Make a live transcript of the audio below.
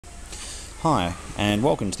Hi, and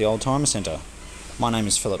welcome to the Oldtimer Centre. My name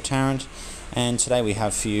is Philip Tarrant, and today we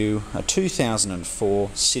have for you a 2004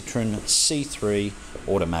 Citroen C3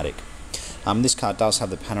 automatic. This car does have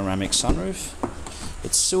the panoramic sunroof.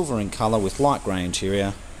 It's silver in colour with light grey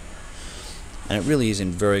interior, and it really is in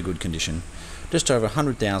very good condition. Just over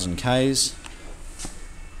 100,000 Ks.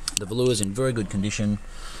 The velour is in very good condition.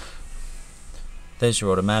 There's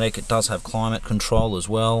your automatic. It does have climate control as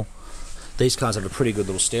well. These cars have a pretty good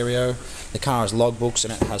little stereo. The car has logbooks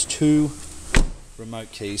and it has 2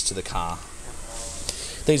 remote keys to the car.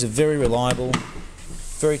 These are very reliable,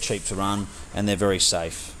 very cheap to run, and they're very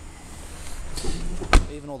safe.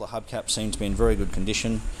 Even all the hubcaps seem to be in very good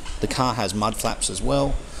condition. The car has mud flaps as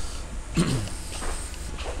well.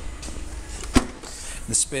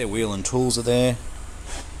 The spare wheel and tools are there.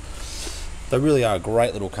 They really are a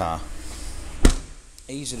great little car.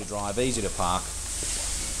 Easy to drive, easy to park.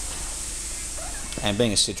 And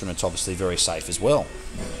being a Citroen, it's obviously very safe as well.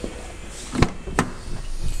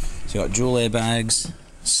 So you've got dual airbags,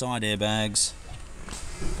 side airbags.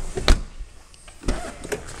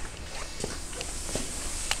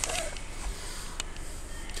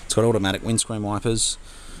 It's got automatic windscreen wipers.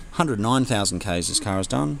 109,000 Ks this car has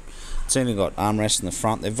done. It's even got armrests in the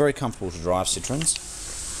front. They're very comfortable to drive, Citroens.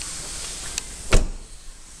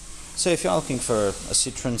 So if you're looking for a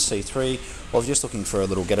Citroen C3, or if you're just looking for a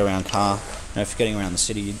little get-around car, if you're getting around the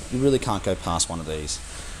city, you really can't go past one of these.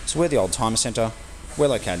 So we're the Oldtimer Centre, we're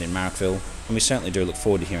located in Marrickville, and we certainly do look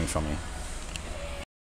forward to hearing from you.